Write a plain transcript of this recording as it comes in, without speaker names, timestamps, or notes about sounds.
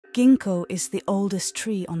Ginkgo is the oldest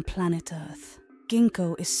tree on planet Earth.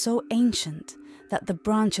 Ginkgo is so ancient that the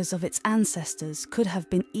branches of its ancestors could have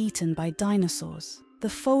been eaten by dinosaurs. The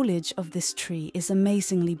foliage of this tree is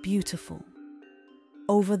amazingly beautiful.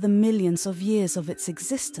 Over the millions of years of its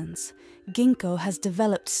existence, Ginkgo has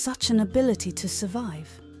developed such an ability to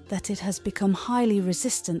survive that it has become highly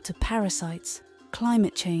resistant to parasites,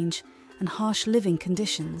 climate change, and harsh living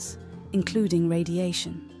conditions, including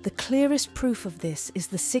radiation. The clearest proof of this is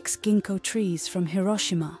the 6 Ginkgo trees from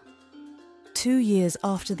Hiroshima. 2 years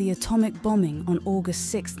after the atomic bombing on August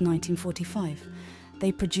 6, 1945,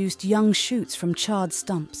 they produced young shoots from charred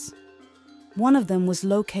stumps. One of them was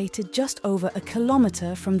located just over a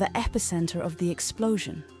kilometer from the epicenter of the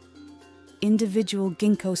explosion. Individual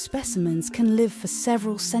Ginkgo specimens can live for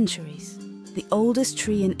several centuries. The oldest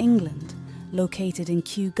tree in England, located in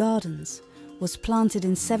Kew Gardens, was planted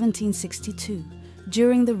in 1762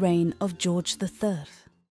 during the reign of George III.